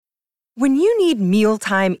When you need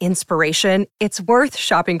mealtime inspiration, it's worth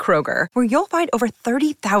shopping Kroger, where you'll find over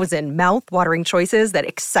 30,000 mouth-watering choices that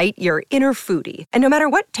excite your inner foodie. And no matter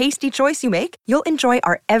what tasty choice you make, you'll enjoy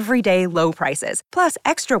our everyday low prices, plus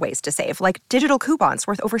extra ways to save, like digital coupons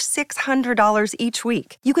worth over $600 each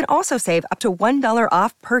week. You can also save up to $1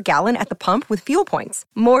 off per gallon at the pump with fuel points.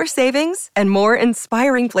 More savings and more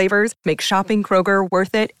inspiring flavors make shopping Kroger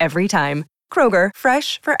worth it every time. Kroger,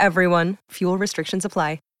 fresh for everyone. Fuel restrictions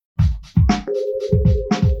apply.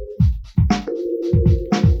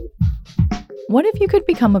 What if you could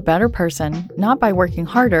become a better person, not by working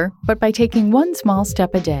harder, but by taking one small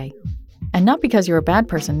step a day? And not because you're a bad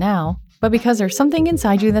person now, but because there's something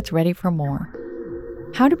inside you that's ready for more.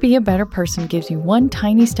 How to Be a Better Person gives you one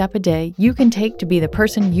tiny step a day you can take to be the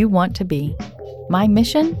person you want to be. My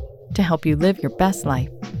mission? To help you live your best life.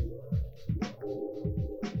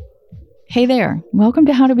 Hey there, welcome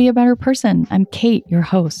to How to Be a Better Person. I'm Kate, your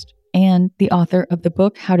host, and the author of the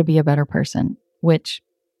book How to Be a Better Person, which,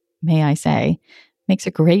 may I say, makes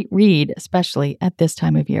a great read, especially at this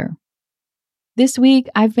time of year. This week,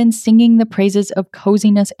 I've been singing the praises of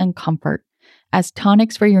coziness and comfort as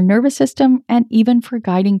tonics for your nervous system and even for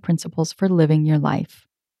guiding principles for living your life.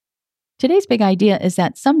 Today's big idea is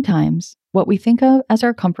that sometimes what we think of as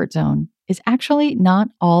our comfort zone is actually not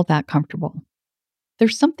all that comfortable.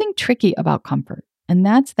 There's something tricky about comfort, and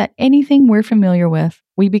that's that anything we're familiar with,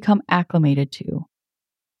 we become acclimated to,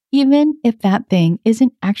 even if that thing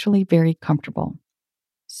isn't actually very comfortable.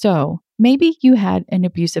 So, maybe you had an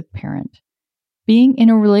abusive parent. Being in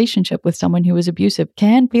a relationship with someone who is abusive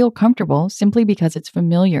can feel comfortable simply because it's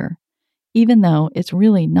familiar, even though it's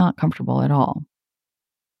really not comfortable at all.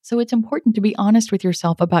 So it's important to be honest with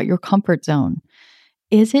yourself about your comfort zone.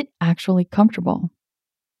 Is it actually comfortable?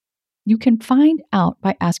 You can find out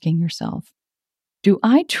by asking yourself, do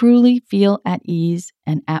I truly feel at ease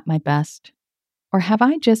and at my best? Or have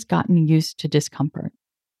I just gotten used to discomfort?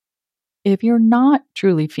 If you're not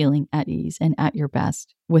truly feeling at ease and at your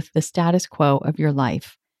best with the status quo of your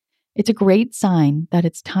life, it's a great sign that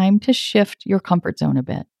it's time to shift your comfort zone a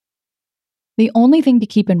bit. The only thing to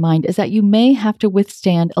keep in mind is that you may have to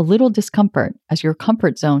withstand a little discomfort as your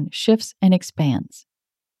comfort zone shifts and expands.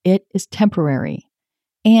 It is temporary,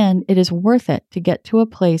 and it is worth it to get to a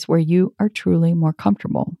place where you are truly more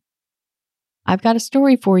comfortable. I've got a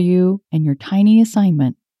story for you and your tiny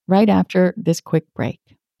assignment right after this quick break.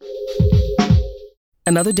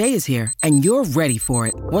 Another day is here, and you're ready for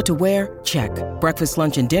it. What to wear? Check. Breakfast,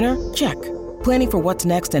 lunch, and dinner? Check. Planning for what's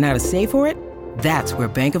next and how to save for it? That's where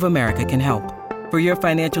Bank of America can help. For your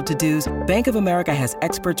financial to-dos, Bank of America has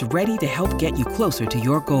experts ready to help get you closer to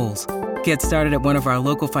your goals. Get started at one of our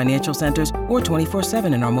local financial centers or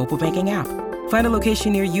 24/7 in our mobile banking app. Find a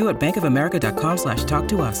location near you at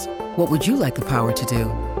bankofamerica.com/talktous. What would you like the power to do?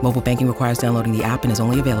 Mobile banking requires downloading the app and is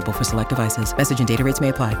only available for select devices. Message and data rates may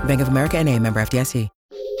apply. Bank of America N.A., member FDIC.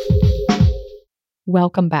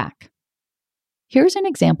 Welcome back. Here's an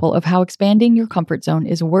example of how expanding your comfort zone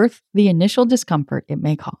is worth the initial discomfort it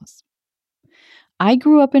may cause. I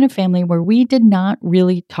grew up in a family where we did not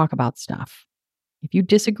really talk about stuff. If you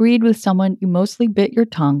disagreed with someone, you mostly bit your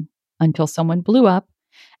tongue until someone blew up,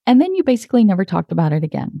 and then you basically never talked about it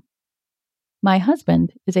again. My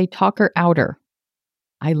husband is a talker-outer.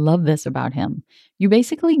 I love this about him. You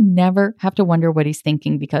basically never have to wonder what he's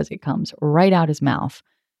thinking because it comes right out his mouth.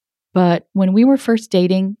 But when we were first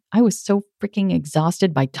dating, I was so freaking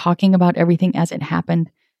exhausted by talking about everything as it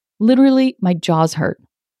happened. Literally, my jaws hurt.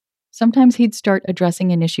 Sometimes he'd start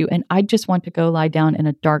addressing an issue and I'd just want to go lie down in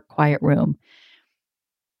a dark, quiet room.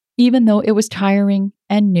 Even though it was tiring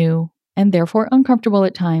and new and therefore uncomfortable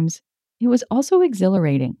at times, it was also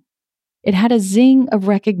exhilarating. It had a zing of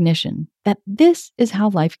recognition that this is how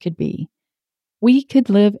life could be. We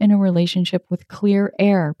could live in a relationship with clear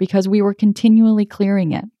air because we were continually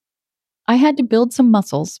clearing it. I had to build some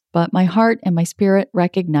muscles, but my heart and my spirit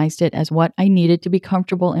recognized it as what I needed to be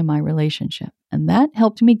comfortable in my relationship. And that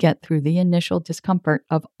helped me get through the initial discomfort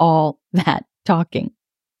of all that talking.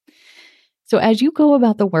 So as you go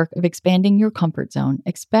about the work of expanding your comfort zone,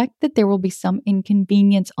 expect that there will be some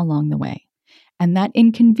inconvenience along the way. And that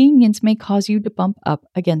inconvenience may cause you to bump up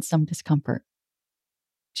against some discomfort.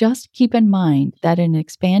 Just keep in mind that an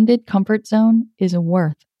expanded comfort zone is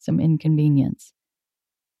worth some inconvenience.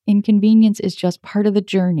 Inconvenience is just part of the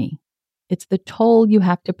journey. It's the toll you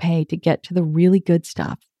have to pay to get to the really good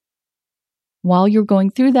stuff. While you're going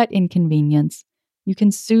through that inconvenience, you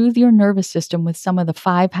can soothe your nervous system with some of the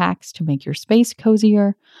 5 hacks to make your space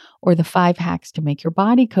cozier, or the 5 hacks to make your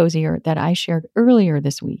body cozier that I shared earlier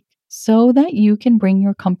this week, so that you can bring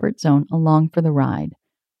your comfort zone along for the ride.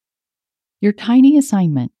 Your tiny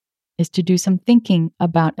assignment is to do some thinking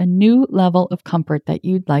about a new level of comfort that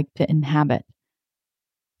you'd like to inhabit.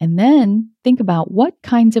 And then think about what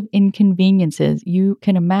kinds of inconveniences you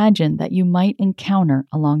can imagine that you might encounter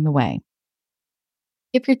along the way.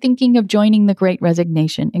 If you're thinking of joining the Great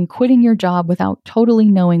Resignation and quitting your job without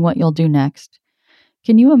totally knowing what you'll do next,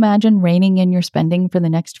 can you imagine reining in your spending for the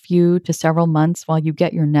next few to several months while you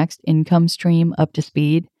get your next income stream up to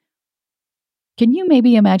speed? Can you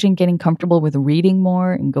maybe imagine getting comfortable with reading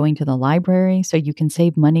more and going to the library so you can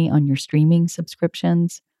save money on your streaming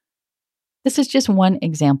subscriptions? This is just one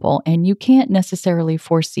example, and you can't necessarily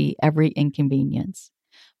foresee every inconvenience.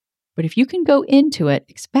 But if you can go into it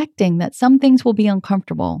expecting that some things will be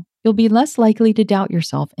uncomfortable, you'll be less likely to doubt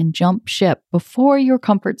yourself and jump ship before your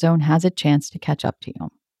comfort zone has a chance to catch up to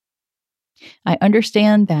you. I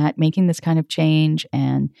understand that making this kind of change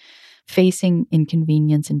and facing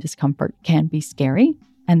inconvenience and discomfort can be scary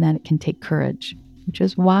and that it can take courage, which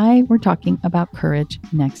is why we're talking about courage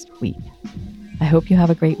next week. I hope you have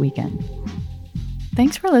a great weekend.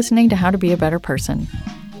 Thanks for listening to How to Be a Better Person.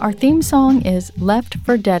 Our theme song is Left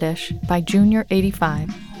for Deadish by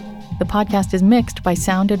Junior85. The podcast is mixed by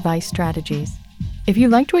Sound Advice Strategies. If you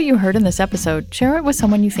liked what you heard in this episode, share it with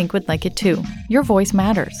someone you think would like it too. Your voice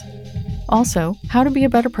matters. Also, How to Be a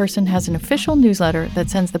Better Person has an official newsletter that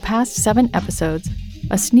sends the past 7 episodes,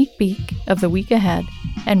 a sneak peek of the week ahead,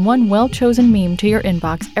 and one well-chosen meme to your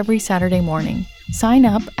inbox every Saturday morning. Sign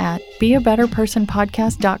up at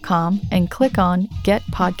beabetterpersonpodcast.com and click on Get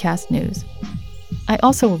Podcast News. I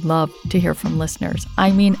also love to hear from listeners.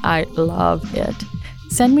 I mean, I love it.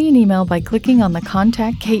 Send me an email by clicking on the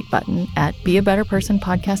Contact Kate button at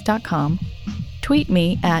beabetterpersonpodcast.com, tweet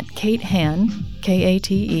me at Kate Han,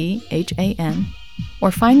 Katehan,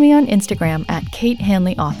 or find me on Instagram at Kate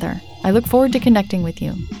Hanley Author. I look forward to connecting with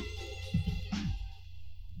you.